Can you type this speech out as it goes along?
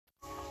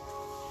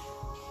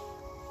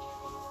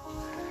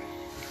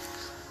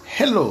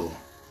Hello,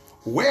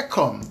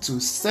 welcome to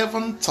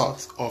 7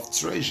 Thoughts of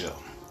Treasure.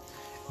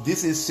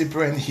 This is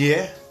Cyprian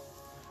here.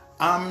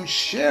 I'm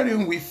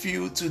sharing with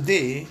you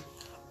today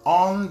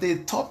on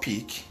the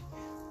topic,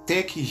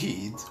 take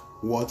heed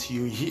what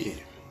you hear.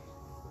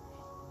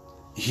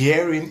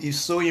 Hearing is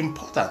so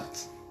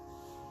important,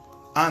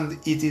 and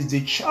it is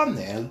the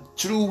channel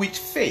through which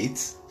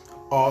faith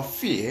or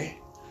fear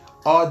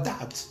or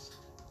doubt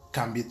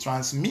can be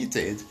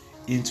transmitted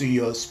into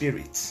your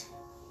spirit.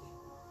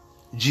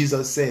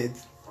 Jesus said,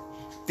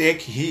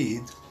 take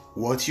heed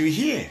what you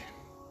hear.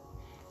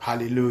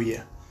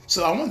 Hallelujah.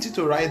 So I want you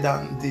to write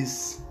down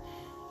these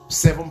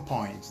 7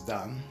 points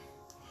down.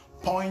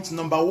 Point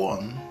number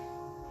 1,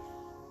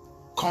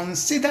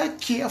 consider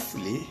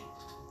carefully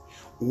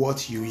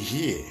what you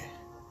hear,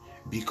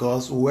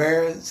 because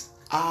words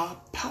are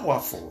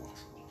powerful.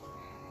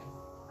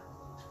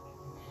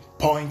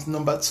 Point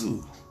number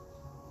 2,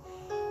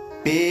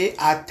 pay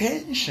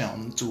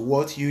attention to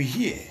what you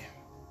hear.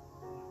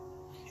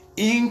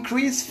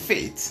 Increase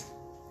faith,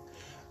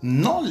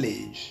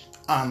 knowledge,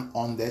 and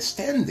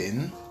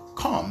understanding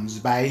comes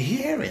by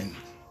hearing.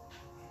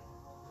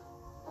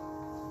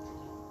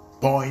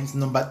 Point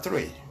number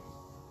 3,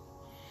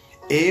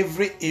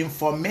 every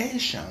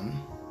information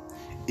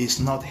is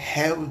not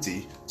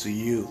healthy to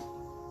you.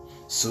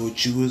 So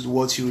choose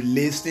what you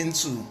listen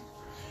to,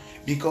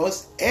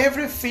 because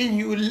everything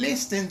you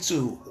listen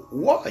to,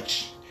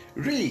 watch,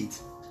 read,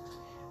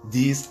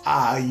 these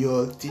are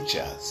your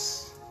teachers.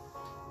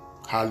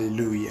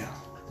 Hallelujah.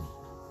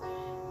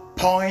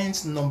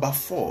 Point number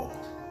 4,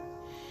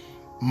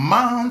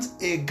 mount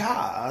a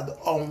guard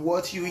on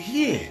what you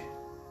hear,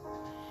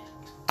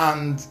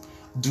 and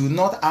do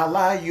not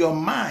allow your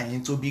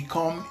mind to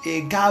become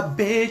a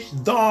garbage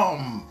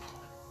dump.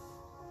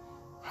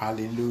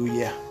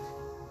 Hallelujah.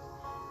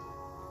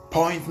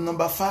 Point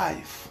number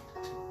 5,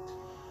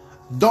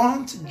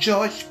 don't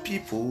judge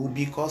people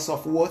because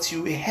of what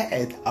you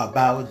heard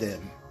about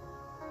them.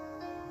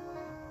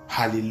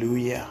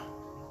 Hallelujah.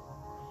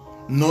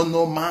 Know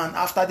no man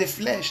after the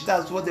flesh.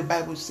 That's what the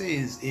Bible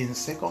says in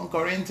 2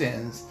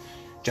 Corinthians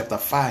chapter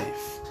 5,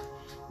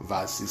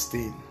 verse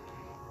 16.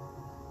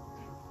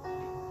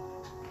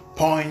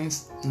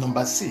 Point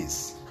number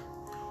 6,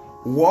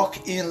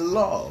 walk in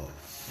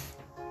love.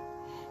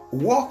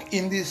 Walk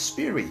in the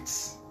Spirit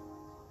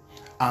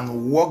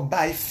and walk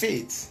by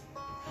faith,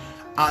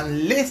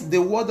 and let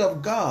the word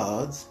of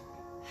God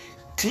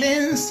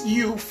cleanse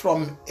you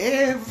from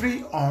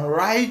every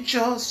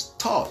unrighteous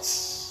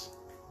thoughts.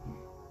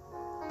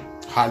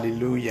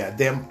 Hallelujah.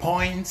 Then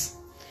point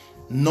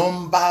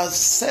number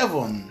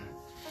 7,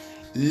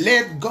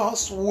 let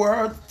God's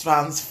word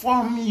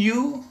transform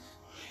you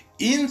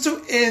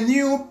into a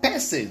new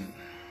person.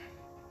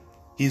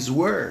 His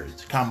word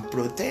can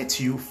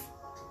protect you.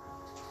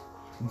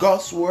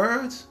 God's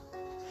word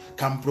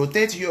can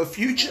protect your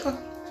future,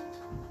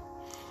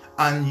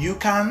 and you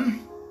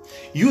can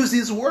use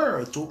his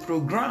word to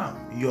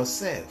program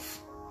yourself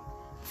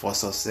for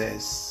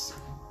success.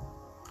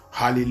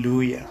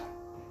 Hallelujah.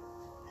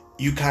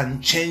 You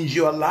can change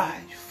your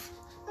life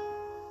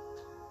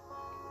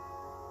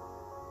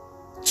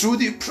through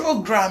the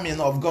programming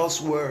of God's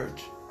word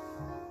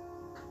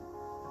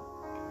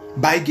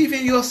by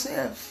giving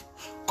yourself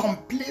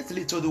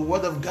completely to the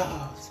word of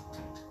God,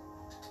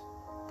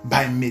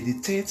 by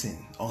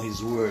meditating on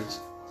his word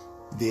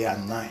day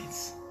and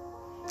night.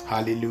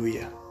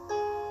 Hallelujah.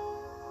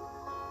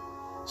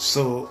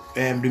 So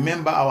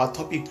remember, our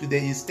topic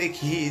today is take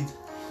heed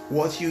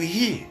what you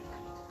hear.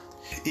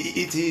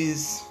 It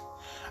is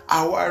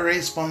our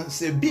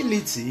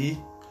responsibility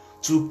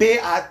to pay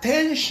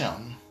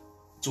attention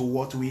to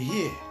what we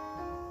hear.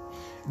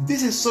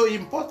 This is so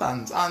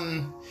important,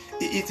 and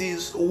it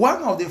is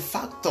one of the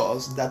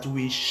factors that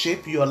will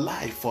shape your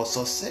life for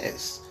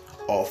success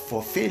or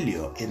for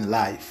failure in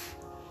life.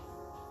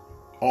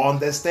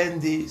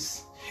 Understand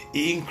this: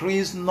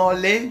 increased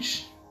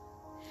knowledge,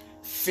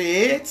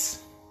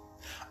 faith,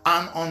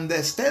 and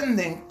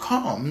understanding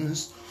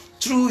comes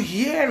through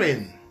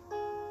hearing.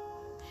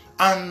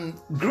 And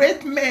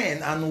great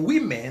men and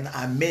women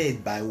are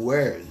made by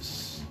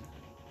words.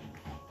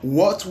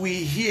 What we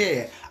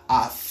hear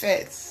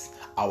affects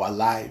our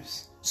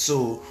lives.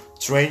 So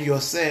train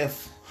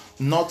yourself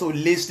not to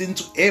listen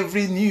to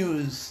every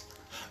news,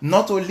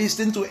 not to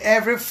listen to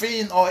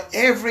everything or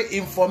every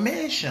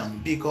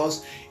information,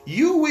 because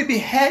you will be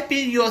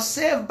helping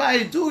yourself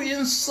by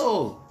doing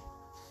so.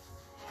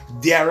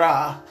 There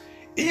are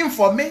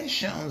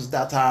informations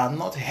that are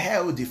not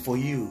healthy for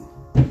you.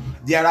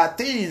 There are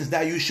things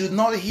that you should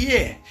not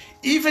hear,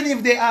 even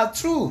if they are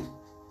true.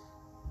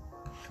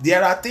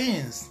 There are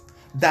things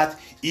that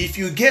if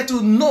you get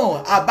to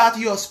know about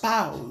your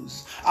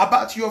spouse,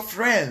 about your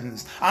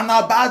friends, and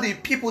about the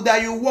people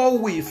that you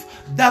work with,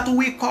 that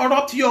will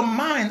corrupt your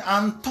mind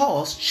and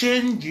thus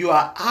change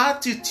your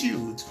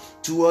attitude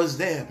towards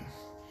them.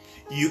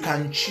 You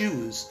can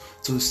choose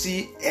to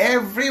see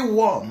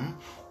everyone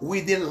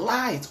with the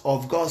light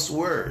of God's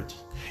word.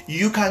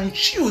 You can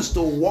choose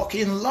to walk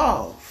in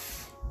love.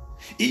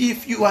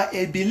 If you are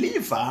a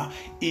believer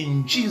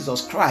in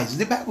Jesus Christ,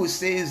 the Bible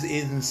says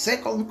in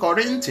 2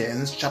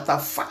 Corinthians chapter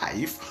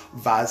 5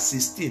 verse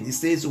 16, it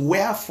says,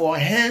 wherefore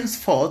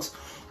henceforth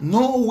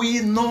know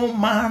we no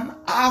man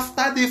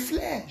after the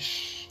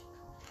flesh.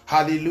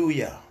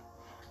 Hallelujah.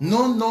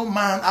 Know no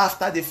man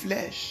after the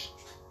flesh.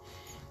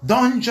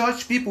 Don't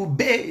judge people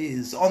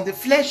based on the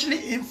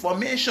fleshly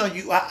information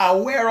you are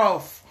aware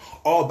of,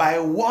 or by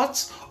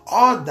what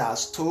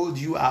others told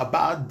you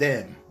about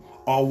them,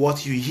 or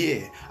what you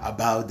hear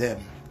about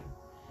them.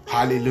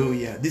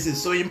 Hallelujah. This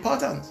is so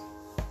important.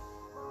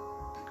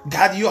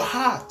 Guard your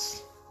heart.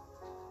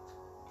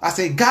 I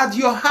say, guard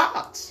your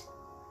heart.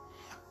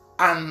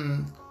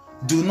 And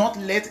do not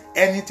let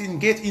anything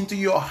get into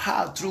your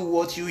heart through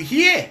what you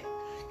hear.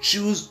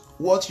 Choose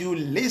what you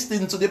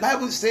listen to. The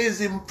Bible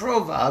says in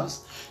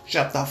Proverbs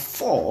chapter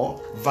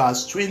 4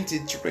 verse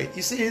 23,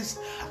 it says,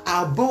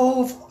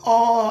 above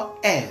all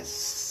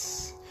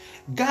else,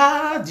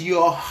 guard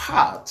your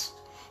heart,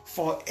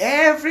 for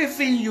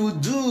everything you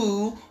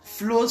do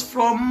flows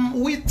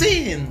from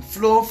within,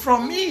 flow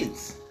from it.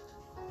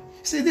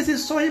 See, this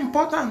is so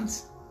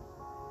important.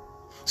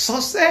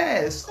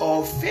 Success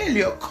or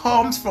failure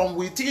comes from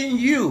within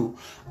you,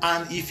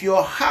 and if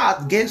your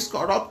heart gets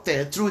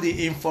corrupted through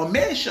the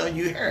information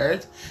you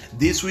heard,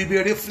 this will be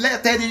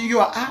reflected in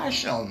your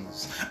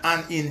actions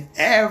and in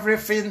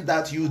everything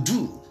that you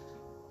do.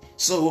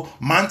 So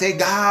maintain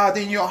guard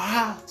in your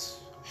heart.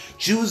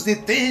 Choose the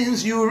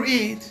things you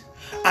read,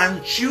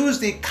 and choose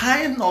the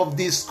kind of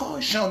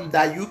discussion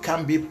that you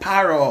can be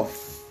part of.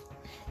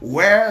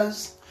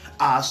 Words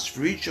are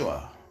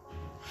spiritual,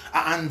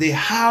 and they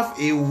have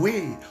a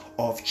way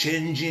of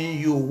changing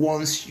you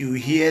once you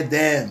hear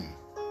them.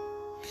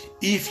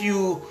 If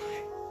you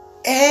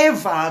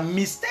ever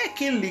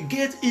mistakenly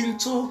get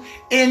into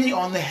any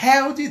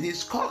unhealthy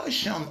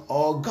discussion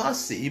or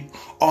gossip,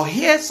 or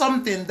hear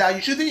something that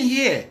you shouldn't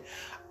hear,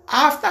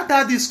 after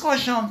that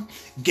discussion,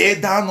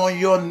 get down on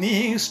your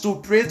knees to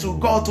pray to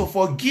God to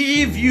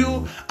forgive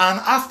you, and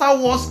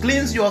afterwards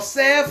cleanse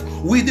yourself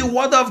with the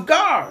word of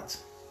God.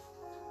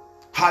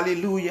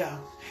 Hallelujah.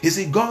 You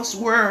see, God's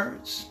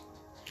word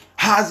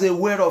has a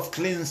way of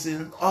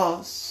cleansing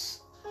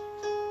us.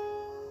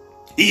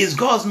 It is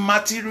God's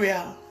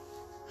material.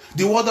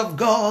 The word of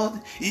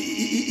God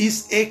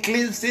is a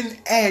cleansing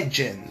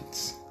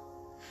agent.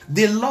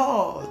 The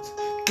Lord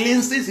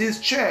cleanses his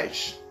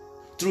church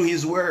through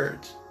his word.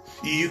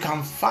 You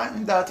can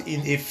find that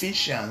in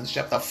Ephesians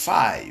chapter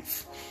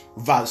 5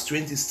 verse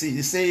 26.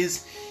 It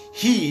says,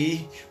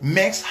 he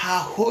makes her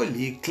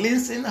holy,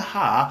 cleansing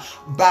her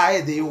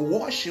by the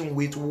washing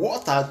with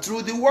water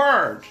through the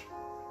word.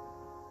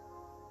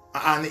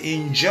 And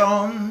in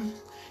John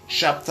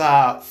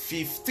chapter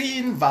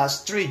 15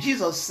 verse 3,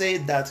 Jesus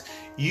said that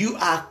you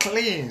are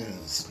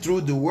cleansed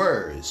through the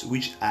words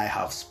which I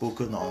have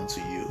spoken unto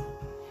you.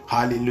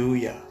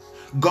 Hallelujah.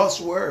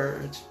 God's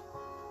word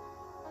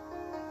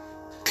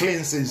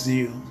cleanses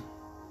you.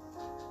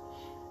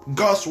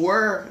 God's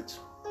word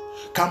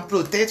can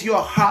protect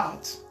your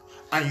heart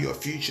and your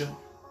future,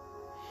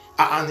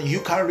 and you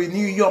can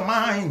renew your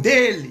mind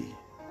daily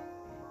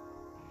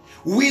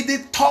with the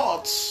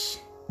thoughts,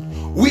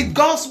 with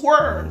God's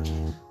word.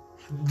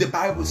 The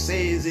Bible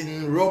says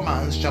in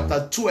Romans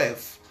chapter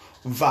 12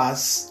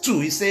 verse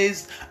 2, it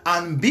says,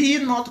 and be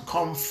not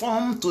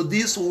conformed to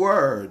this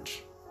world,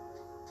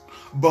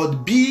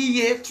 but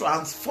be ye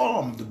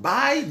transformed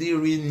by the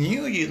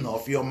renewing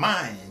of your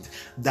mind,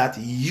 that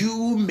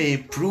you may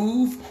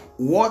prove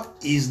what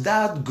is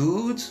that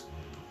good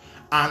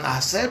and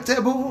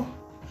acceptable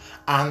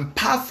and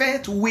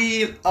perfect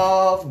will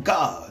of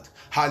God.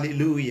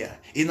 Hallelujah.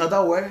 In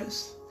other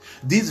words,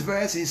 this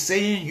verse is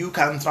saying you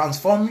can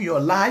transform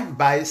your life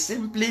by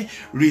simply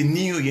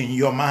renewing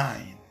your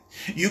mind.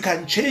 You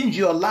can change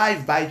your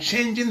life by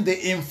changing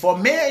the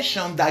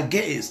information that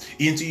gets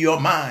into your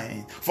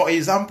mind. For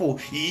example,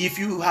 if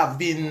you have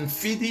been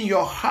feeding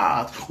your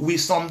heart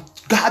with some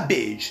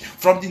garbage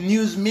from the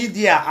news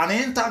media and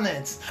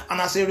internet,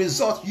 and as a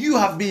result you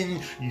have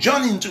been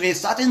journeying to a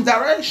certain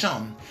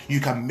direction,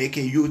 you can make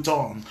a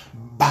U-turn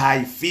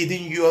by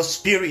feeding your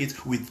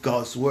spirit with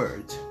God's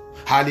word.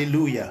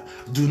 Hallelujah.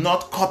 Do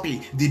not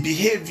copy the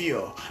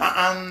behavior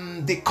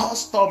and the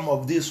custom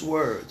of this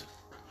world,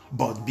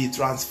 but be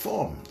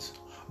transformed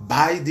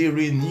by the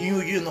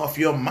renewing of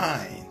your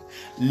mind.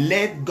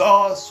 Let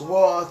God's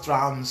word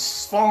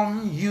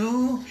transform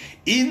you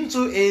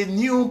into a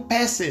new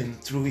person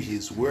through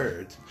his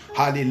word.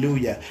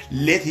 Hallelujah.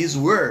 Let his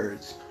word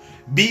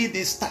be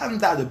the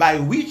standard by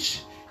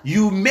which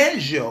you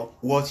measure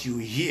what you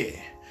hear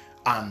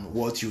and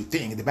what you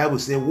think. The Bible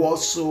says,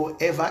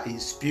 whatsoever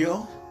is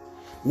pure,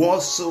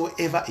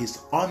 whatsoever is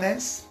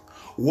honest,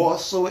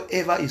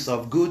 whatsoever is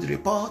of good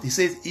report, he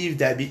says, if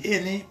there be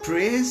any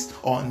praise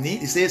or need,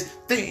 he says,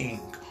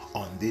 think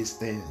on these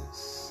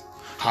things.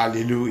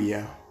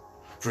 Hallelujah.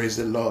 Praise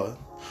the Lord.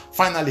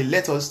 Finally,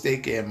 let us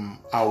take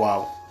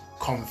our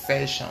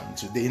confession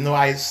today.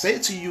 I say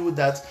to you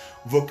that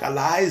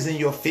vocalizing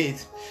your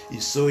faith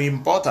is so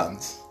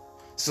important.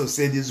 So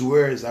say these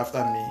words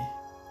after me.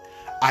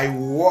 I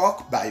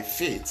walk by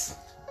faith.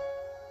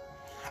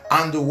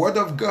 And the word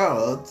of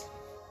God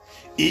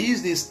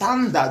is the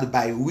standard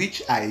by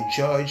which I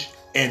judge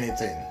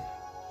anything.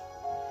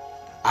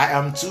 I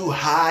am too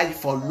high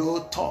for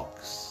low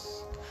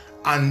talks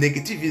and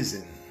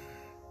negativism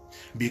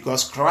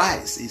because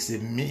Christ is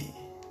in me.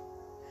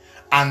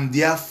 And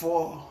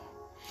therefore,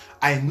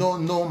 I know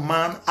no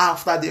man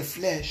after the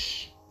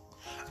flesh.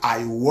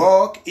 I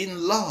walk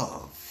in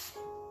love.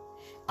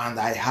 And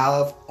I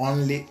have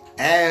only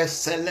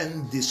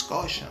excellent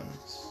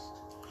discussions.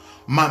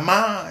 My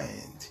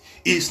mind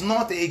is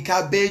not a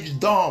garbage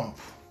dump.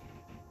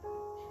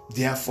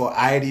 Therefore,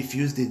 I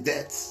refuse the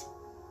death.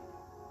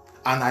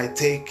 And I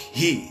take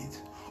heed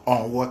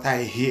on what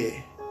I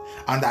hear.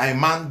 And I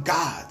man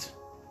guard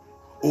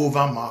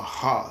over my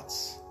heart.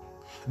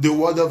 The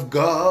word of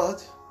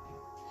God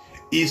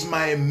is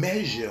my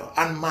measure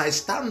and my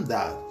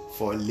standard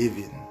for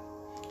living.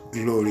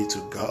 Glory to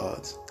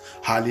God.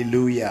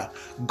 Hallelujah.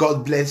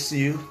 God bless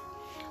you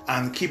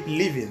and keep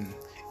living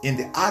in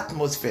the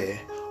atmosphere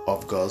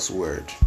of God's word.